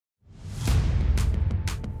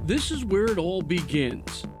This is where it all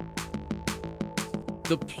begins.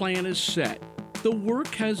 The plan is set. The work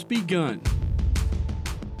has begun.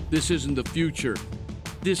 This isn't the future.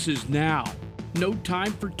 This is now. No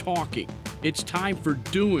time for talking. It's time for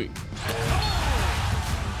doing.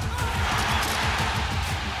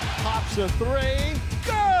 Pops a three.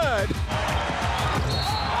 Good!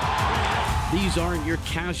 These aren't your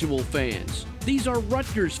casual fans. These are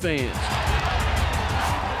Rutgers fans.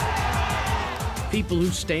 People who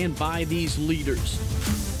stand by these leaders,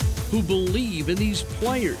 who believe in these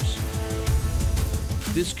players,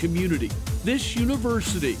 this community, this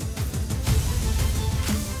university.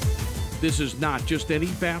 This is not just any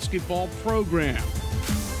basketball program.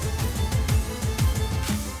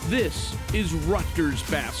 This is Rutgers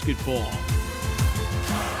basketball.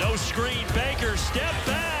 No screen, Baker, step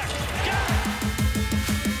back.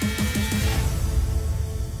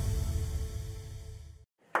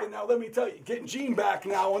 And now let me tell you, getting Gene back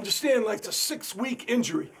now, understand like it's a 6-week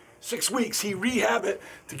injury. 6 weeks, he rehabbed it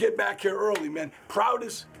to get back here early, man. Proud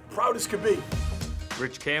as could be.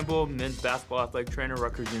 Rich Campbell, men's basketball athletic trainer,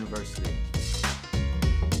 Rutgers University.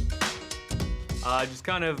 Just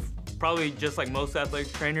kind of, probably just like most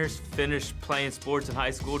athletic trainers, finished playing sports in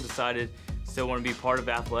high school, decided still want to be part of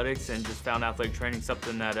athletics, and just found athletic training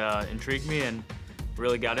something that intrigued me and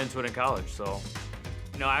really got into it in college. So,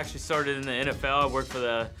 you know, I actually started in the NFL. I worked for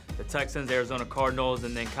the Texans, Arizona Cardinals,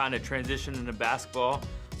 and then kind of transitioned into basketball.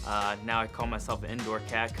 Now I call myself an indoor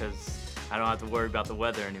cat because I don't have to worry about the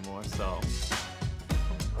weather anymore, so.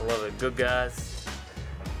 I love it. Good guys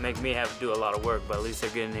make me have to do a lot of work, but at least they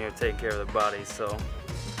get in here and take care of their bodies, so.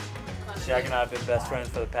 Shaq and I have been best friends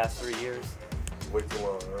for the past 3 years. Way too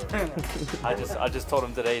long, I just told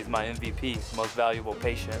him today he's my MVP, most valuable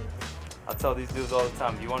patient. I tell these dudes all the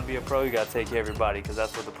time, if you want to be a pro, you got to take care of your body, because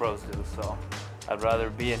that's what the pros do, so. I'd rather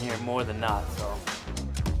be in here more than not, so.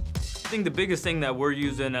 I think the biggest thing that we're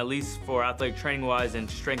using, at least for athletic training-wise and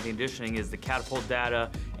strength and conditioning, is the catapult data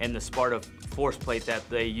and the Sparta force plate that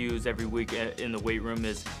they use every week in the weight room.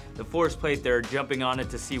 Is the force plate, they're jumping on it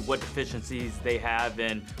to see what deficiencies they have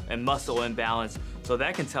and muscle imbalance. So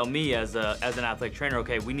that can tell me as an athletic trainer,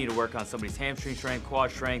 okay, we need to work on somebody's hamstring strength,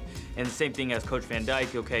 quad strength, and the same thing as Coach Van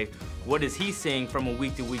Dyke, okay, what is he seeing from a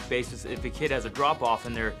week-to-week basis? If a kid has a drop-off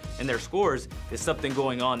in their scores, is something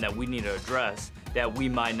going on that we need to address that we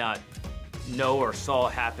might not know or saw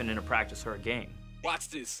happen in a practice or a game. Watch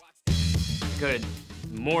this. Good.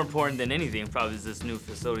 More important than anything probably is this new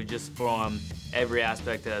facility, just from every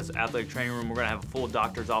aspect. As athletic training room, we're gonna have a full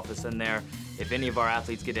doctor's office in there. If any of our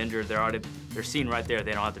athletes get injured, they're seen right there.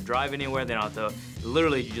 They don't have to drive anywhere. They don't have to,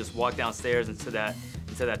 literally you just walk downstairs into that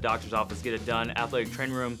doctor's office, get it done. Athletic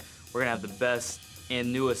training room, we're gonna have the best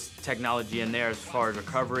and newest technology in there as far as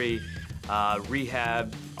recovery,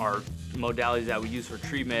 rehab, our modalities that we use for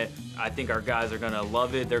treatment. I think our guys are gonna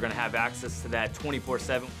love it. They're gonna have access to that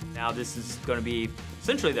 24/7. Now this is gonna be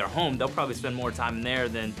essentially their home. They'll probably spend more time in there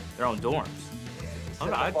than their own dorms.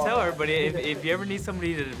 I tell everybody, if you ever need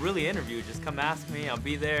somebody to really interview, just come ask me. I'll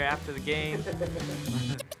be there after the game.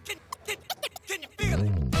 Can you feel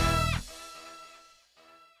it?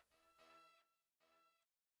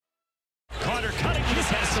 Carter cutting, he just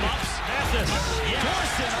has some ups. Mathis,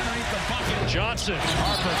 Dorson underneath the bucket. Johnson,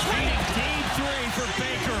 Harper feeding deep 3 for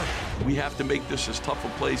Baker. We have to make this as tough a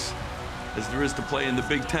place as there is to play in the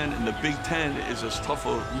Big Ten, and the Big Ten is as tough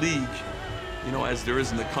a league, you know, as there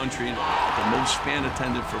is in the country. The most fan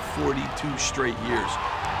attended for 42 straight years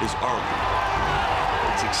is our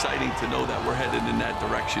league. It's exciting to know that we're headed in that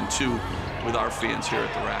direction too with our fans here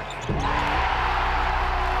at the RAC.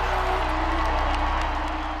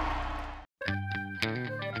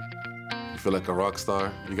 You feel like a rock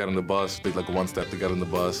star. You got on the bus, take like one step to get on the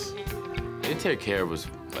bus. They take care of us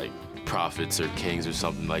like prophets or kings or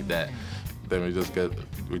something like that. Then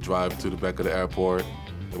we drive to the back of the airport.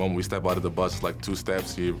 The moment we step out of the bus, it's like 2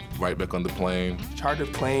 steps, you're right back on the plane.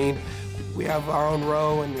 Chartered plane, we have our own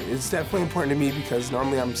row, and it's definitely important to me because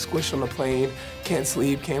normally I'm squished on the plane, can't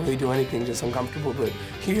sleep, can't really do anything, just uncomfortable, but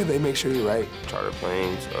here they make sure you're right. Charter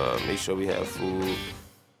planes, make sure we have food.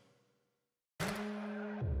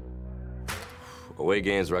 Away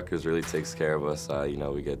games, Rutgers really takes care of us. You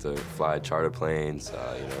know, we get to fly charter planes,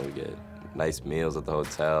 you know, we get nice meals at the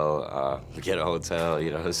hotel. We get a hotel,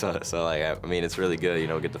 you know, so like, I mean, it's really good, you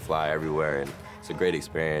know, we get to fly everywhere, and it's a great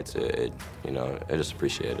experience. You know, I just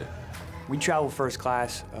appreciate it. We travel first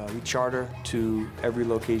class. We charter to every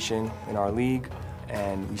location in our league,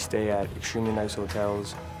 and we stay at extremely nice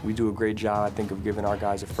hotels. We do a great job, I think, of giving our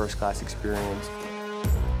guys a first class experience,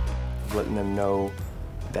 letting them know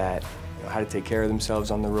that how to take care of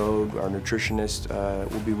themselves on the road. Our nutritionist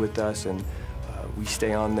will be with us, and We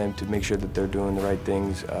stay on them to make sure that they're doing the right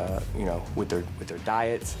things, you know, with their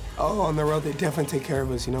diets. Oh, on the road, they definitely take care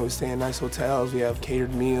of us. You know, we stay in nice hotels. We have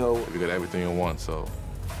catered meal. We got everything in one, so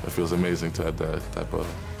it feels amazing to have that type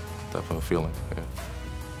of feeling. Yeah.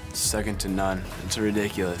 Second to none. It's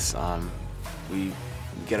ridiculous. We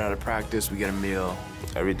get out of practice, we get a meal.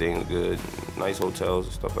 Everything's good. Nice hotels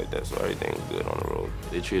and stuff like that, so everything's good on the road.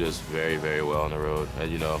 They treat us very, very well on the road.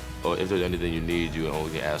 And, you know, if there's anything you need, you can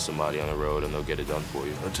only ask somebody on the road and they'll get it done for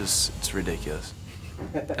you. It's ridiculous.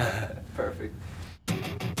 Perfect.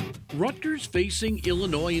 Rutgers facing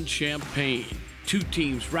Illinois in Champaign. Two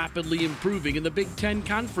teams rapidly improving in the Big Ten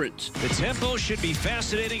Conference. The tempo should be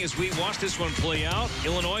fascinating as we watch this one play out.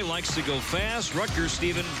 Illinois likes to go fast. Rutgers,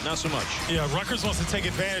 Stephen, not so much. Yeah, Rutgers wants to take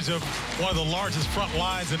advantage of one of the largest front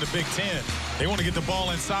lines in the Big Ten. They want to get the ball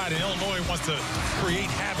inside, and Illinois wants to create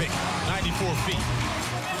havoc, 94 feet.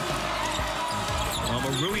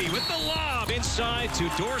 Marui with the lob inside to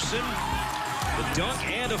Dorson. The dunk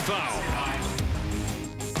and a foul.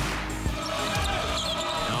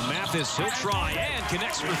 He'll try and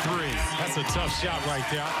connects for three. That's a tough shot right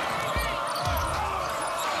there.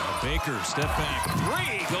 Baker, step back.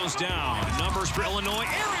 Three goes down. Numbers for Illinois.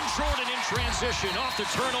 Aaron Jordan in transition off the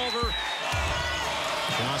turnover.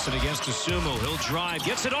 Johnson against Asumo. He'll drive,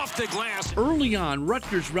 gets it off the glass. Early on,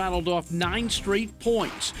 Rutgers rattled off 9 straight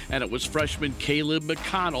points, and it was freshman Caleb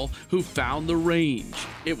McConnell who found the range.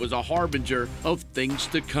 It was a harbinger of things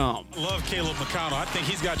to come. Love Caleb McConnell. I think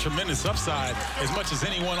he's got tremendous upside as much as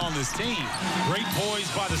anyone on this team. Great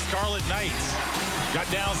poise by the Scarlet Knights.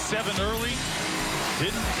 Got down 7 early.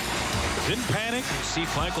 Didn't panic. Steve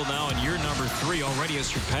Feichel now in year number 3 already has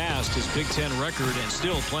surpassed his Big Ten record and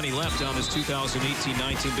still plenty left on his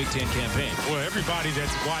 2018-19 Big Ten campaign. Well, everybody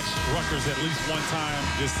that's watched Rutgers at least one time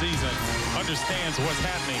this season understands what's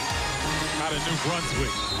happening out of New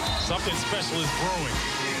Brunswick. Something special is brewing.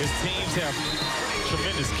 His teams have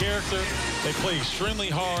tremendous character. They play extremely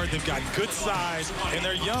hard. They've got good size, and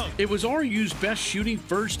they're young. It was RU's best shooting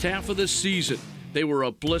first half of the season. They were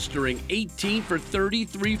a blistering 18 for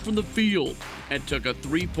 33 from the field and took a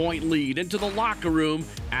 3-point lead into the locker room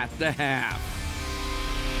at the half.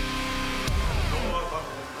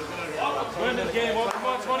 You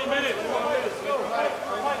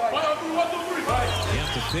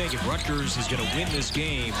have to think if Rutgers is going to win this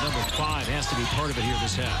game, number 5 has to be part of it here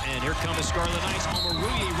this half. And here come the Scarlet Knights. Marui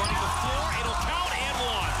running the floor. It'll count and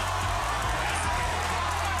one.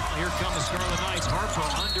 Here come the Scarlet Knights. Harper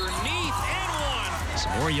underneath and one.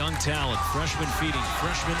 Some more young talent. Freshman feeding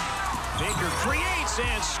freshman. Baker creates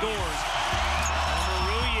and scores.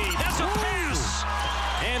 Marui, that's a pass.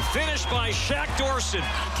 And finished by Shaq Dorson.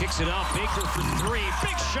 Kicks it out. Baker for 3.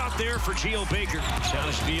 Big shot there for Geo Baker.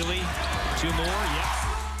 Shalashvili. 2 more. Yep.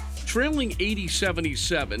 Trailing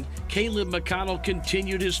 80-77, Caleb McConnell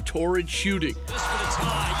continued his torrid shooting. This for the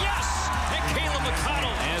tie. Yes! And Caleb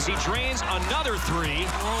McConnell, as he drains another 3,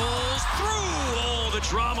 rolls through. Oh, the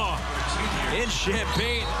drama in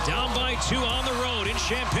Champaign. Down by 2 on the road in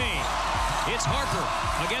Champaign. It's Harper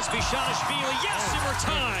against Bishanishvili. Yes, and we're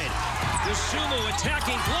tied. The Sumo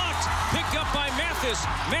attacking, blocked, picked up by Mathis.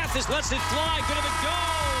 Mathis lets it fly, good of it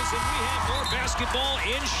goes, and we have more basketball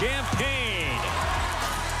in Champaign.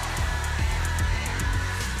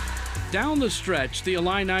 Down the stretch, the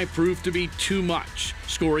Illini proved to be too much,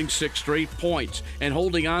 scoring 6 straight points and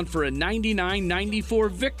holding on for a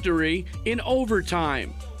 99-94 victory in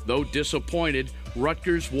overtime. Though disappointed,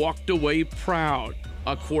 Rutgers walked away proud.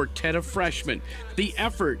 A quartet of freshmen. The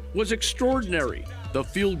effort was extraordinary. The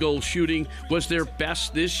field goal shooting was their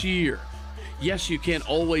best this year. Yes, you can't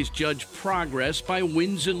always judge progress by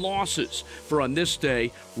wins and losses, for on this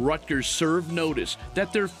day, Rutgers served notice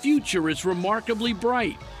that their future is remarkably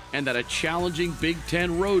bright and that a challenging Big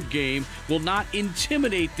Ten road game will not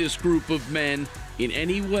intimidate this group of men in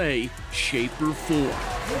any way, shape, or form.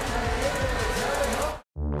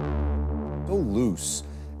 So loose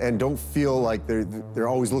and don't feel like they're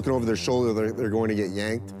always looking over their shoulder, they're going to get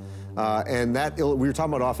yanked. And that, we were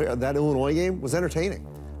talking about that Illinois game was entertaining.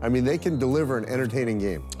 I mean, they can deliver an entertaining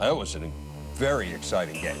game. That was a very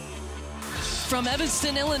exciting game. From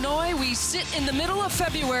Evanston, Illinois, we sit in the middle of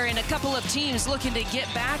February and a couple of teams looking to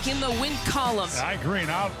get back in the win column. I agree, and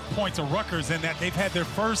I'll point to Rutgers in that they've had their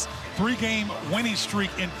first 3-game winning streak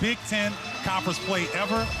in Big Ten conference play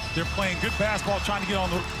ever. They're playing good basketball, trying to get on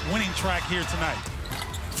the winning track here tonight.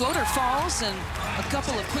 Floater falls and a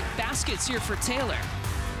couple of quick baskets here for Taylor.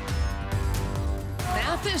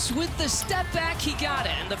 Mathis with the step back, he got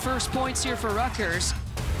it. And the first points here for Rutgers.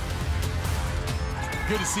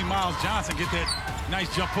 Good to see Miles Johnson get that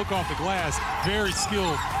nice jump hook off the glass. Very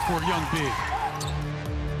skilled for a young big.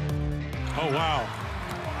 Oh, wow.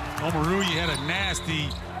 Omoruyi had a nasty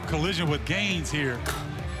collision with Gaines here.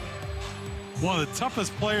 One of the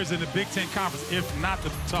toughest players in the Big Ten Conference, if not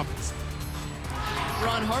the toughest.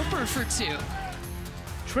 Ron Harper for 2.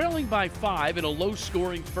 Trailing by 5 in a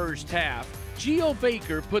low-scoring first half, Geo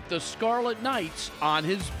Baker put the Scarlet Knights on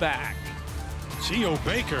his back. Geo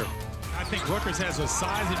Baker. I think Rutgers has a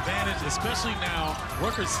size advantage, especially now.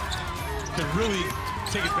 Rutgers can really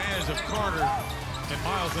take advantage of Carter and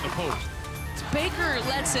Miles in the post. Baker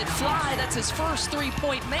lets it fly. That's his first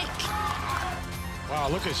three-point make. Wow,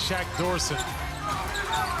 look at Shaq Dorson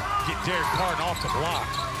get Derek Carton off the block.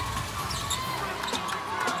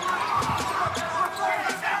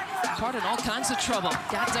 Carton all kinds of trouble.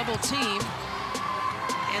 Got double team.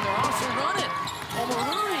 And they're off and running.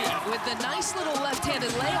 Omoruyi with the nice little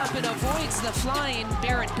left-handed layup and avoids the flying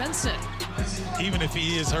Barrett Benson. Even if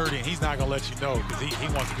he is hurting, he's not going to let you know because he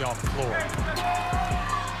wants to be on the floor.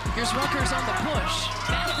 Here's Rutgers on the push.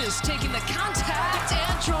 Mathis taking the contact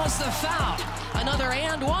and draws the foul. Another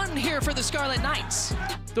and one here for the Scarlet Knights.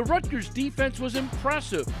 The Rutgers defense was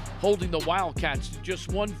impressive, holding the Wildcats to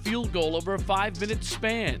just one field goal over a 5-minute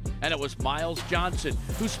span. And it was Miles Johnson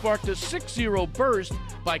who sparked a 6-0 burst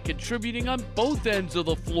by contributing on both ends of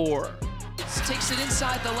the floor. Takes it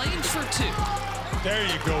inside the lane for 2. There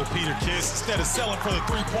you go, Peter Kiss, instead of selling for the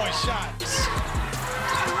three-point shot.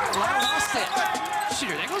 Wow, lost it.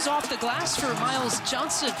 Shooter, that goes off the glass for Miles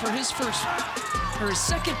Johnson for his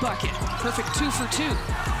second bucket. Perfect 2 for 2.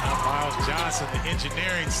 Miles Johnson, the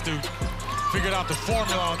engineering student, figured out the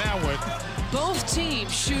formula on that one. Both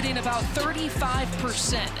teams shooting about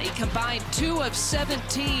 35%. A combined 2 of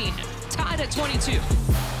 17. Tied at 22.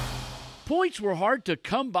 Points were hard to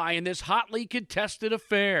come by in this hotly contested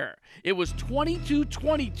affair. It was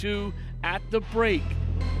 22-22 at the break.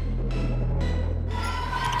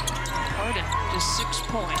 Harden, just 6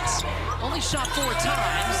 points. Only shot 4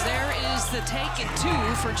 times. There is the take and 2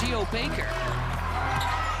 for Geo Baker.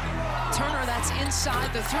 Turner, that's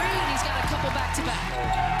inside the 3, and he's got a couple back-to-back.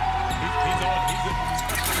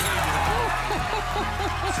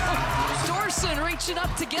 Dorson reaching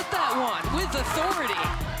up to get that one with authority.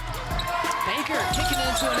 Baker kicking it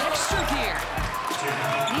into an extra gear.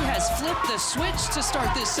 He has flipped the switch to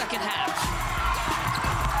start this second half.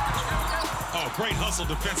 Oh, great hustle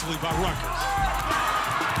defensively by Rutgers.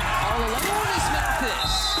 All alone is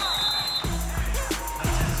Mathis.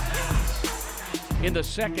 In the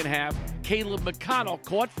second half, Caleb McConnell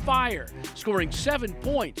caught fire, scoring 7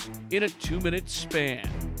 points in a 2-minute span.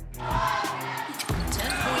 10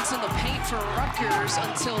 points in the paint for Rutgers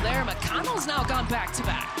until there. McConnell's now gone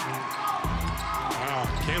back-to-back. Wow,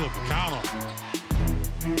 Caleb McConnell.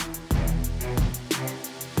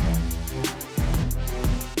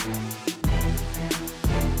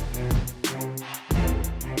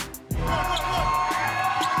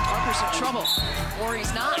 In trouble, or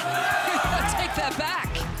he's not. Take that back.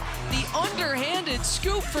 The underhanded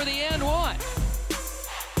scoop for the and one.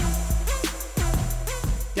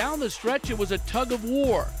 Down the stretch, it was a tug of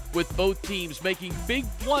war, with both teams making big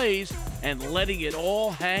plays and letting it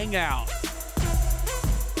all hang out.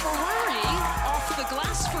 Ferrari off the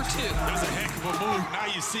glass for 2. That's a heck of a move. Now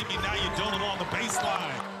you see me, now you don't along the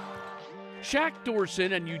baseline. Shaq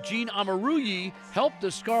Dorson and Eugene Omoruyi helped the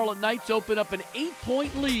Scarlet Knights open up an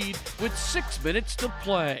 8-point lead with 6 minutes to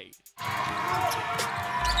play.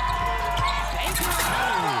 Baker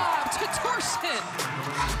to Dorson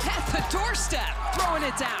at the doorstep, throwing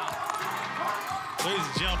it down. Ladies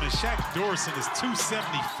and gentlemen, Shaq Dorson is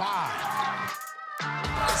 275.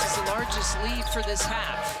 This is the largest lead for this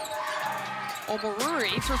half.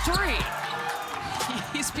 Omoruyi for 3.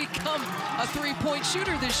 He's become a 3-point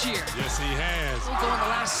shooter this year. Yes, he has. We'll go in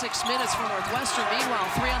the last 6 minutes for Northwestern. Meanwhile,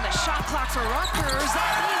 3 on the shot clock for Rutgers.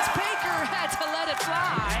 That means Baker had to let it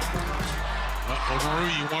fly.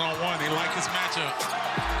 Omoruyi one-on-one. They like this matchup.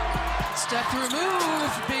 Step through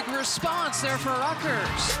move. Big response there for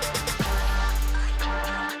Rutgers.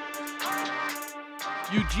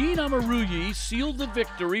 Eugene Omoruyi sealed the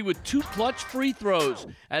victory with 2 clutch free throws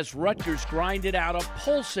as Rutgers grinded out a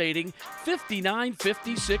pulsating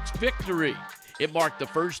 59-56 victory. It marked the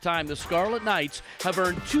first time the Scarlet Knights have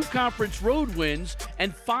earned 2 conference road wins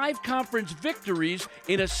and 5 conference victories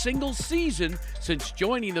in a single season since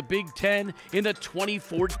joining the Big Ten in the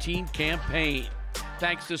 2014 campaign.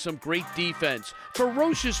 Thanks to some great defense,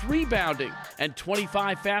 ferocious rebounding, and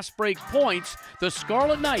 25 fast break points, the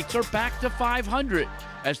Scarlet Knights are back to 500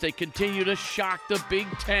 as they continue to shock the Big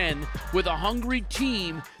Ten with a hungry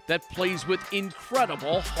team that plays with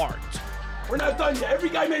incredible heart. We're not done yet. Every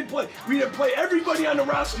guy made a play. We didn't play everybody on the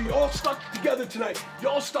roster. You all stuck together tonight. You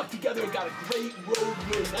all stuck together and got a great road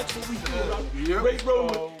win. That's what we do around. Great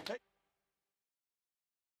road win.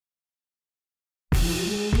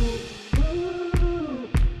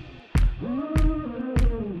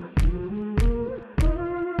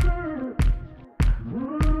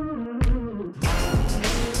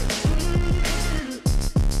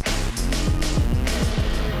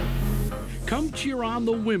 Come cheer on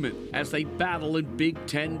the women as they battle in Big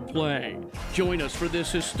Ten play. Join us for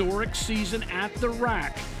this historic season at the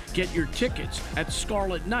Rack. Get your tickets at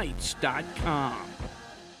scarletknights.com.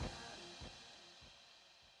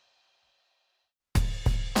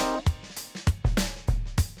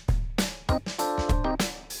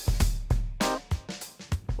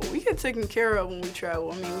 We get taken care of when we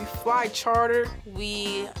travel. I mean, we fly charter.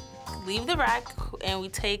 We leave the Rack and we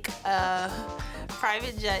take a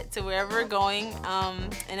private jet to wherever we're going.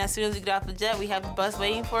 And as soon as we get off the jet, we have the bus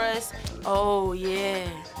waiting for us. Oh yeah,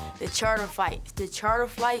 the charter flights. The charter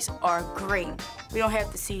flights are great. We don't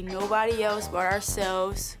have to see nobody else but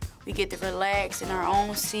ourselves. We get to relax in our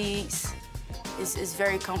own seats. It's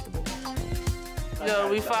very comfortable. You know,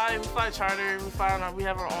 we fly charter, we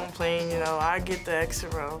have our own plane, you know. I get the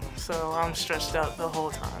extra row, so I'm stretched out the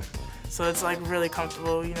whole time. So it's like really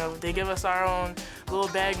comfortable, you know. They give us our own little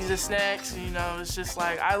baggies of snacks, you know. It's just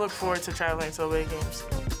like, I look forward to traveling to away games.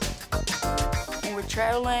 When we're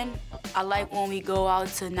traveling, I like when we go out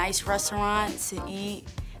to nice restaurants to eat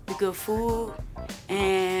the good food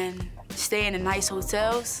and stay in the nice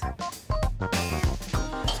hotels.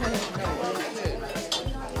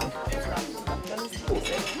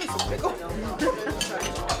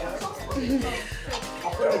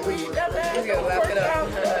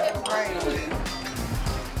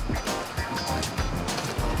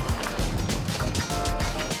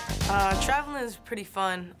 Traveling is pretty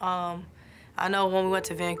fun. I know when we went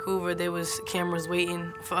to Vancouver, there was cameras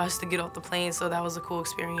waiting for us to get off the plane, so that was a cool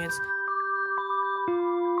experience.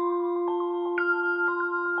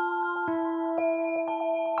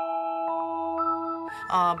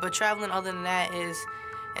 But traveling other than that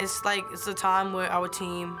it's a time where our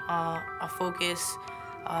team are focused.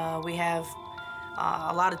 We have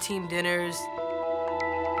a lot of team dinners.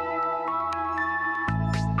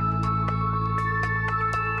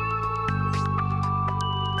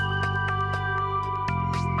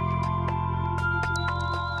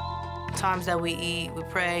 Times that we eat, we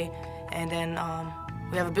pray, and then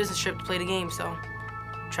we have a business trip to play the game, so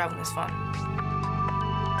traveling is fun.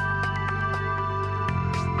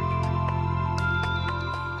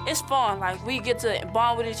 It's fun, like we get to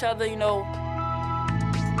bond with each other, you know.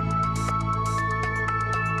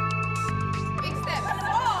 Big step.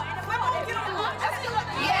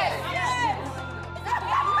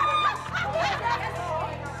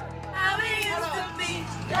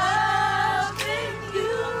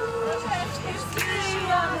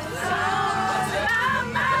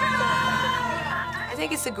 I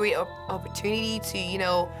think it's a great opportunity to, you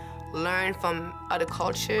know, learn from other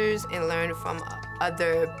cultures and learn from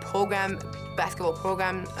other basketball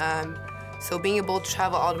programs. So being able to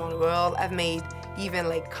travel all around the world, I've made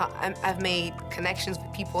connections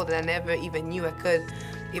with people that I never even knew I could,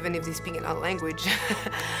 even if they speak another language.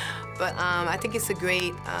 But I think it's a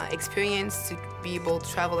great experience to be able to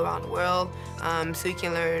travel around the world, so you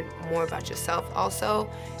can learn more about yourself also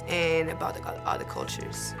and about the other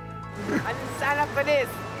cultures. I didn't sign up for this.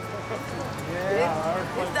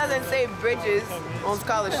 This doesn't say Bridges on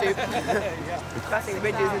scholarship. Crossing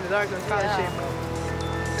Bridges in the dark on scholarship.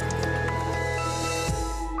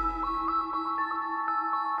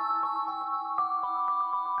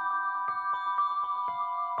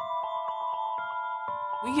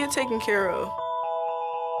 We get taken care of.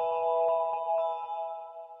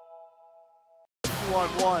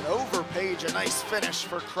 1-1 over Page, a nice finish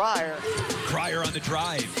for Cryer. Cryer on the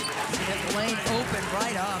drive. Get the lane open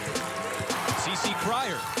right up. CC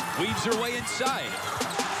Cryer weaves her way inside.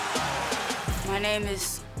 My name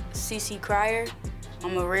is CC Cryer.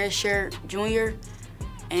 I'm a redshirt junior,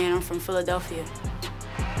 and I'm from Philadelphia.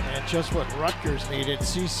 And just what Rutgers needed,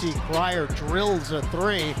 CC Cryer drills a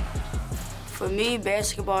three. For me,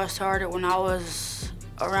 basketball started when I was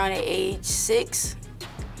around the age 6.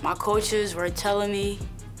 My coaches were telling me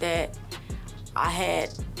that I had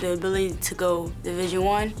the ability to go Division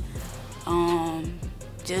I.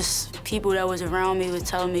 Just people that was around me were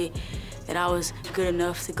telling me that I was good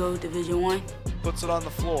enough to go Division I. Puts it on the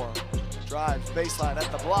floor, drives baseline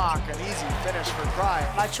at the block, an easy finish for Cryer.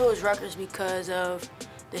 I chose Rutgers because of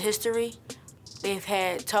the history. They've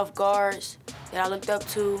had tough guards that I looked up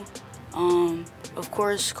to. Of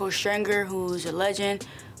course, Coach Strenger, who's a legend,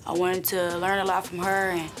 I wanted to learn a lot from her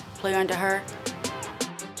and play under her.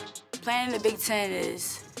 Playing in the Big Ten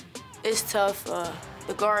it's tough.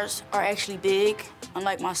 The guards are actually big,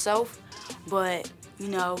 unlike myself, but you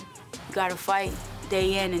know, you gotta fight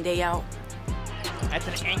day in and day out. That's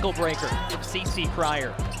an ankle breaker from CC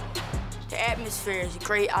Cryer. The atmosphere is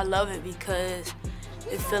great. I love it because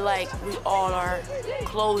it feels like we all are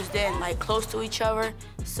closed in, like close to each other.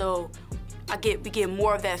 So we get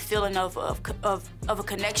more of that feeling of a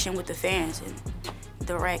connection with the fans and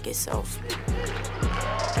the rack itself.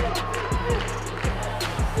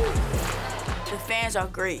 The fans are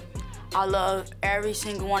great. I love every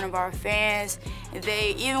single one of our fans.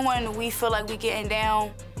 Even when we feel like we're getting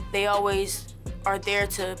down, they always are there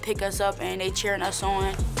to pick us up and they cheering us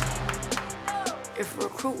on. If a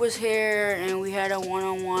recruit was here and we had a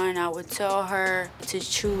one-on-one, I would tell her to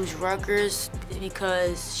choose Rutgers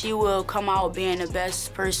because she will come out being the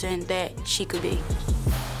best person that she could be.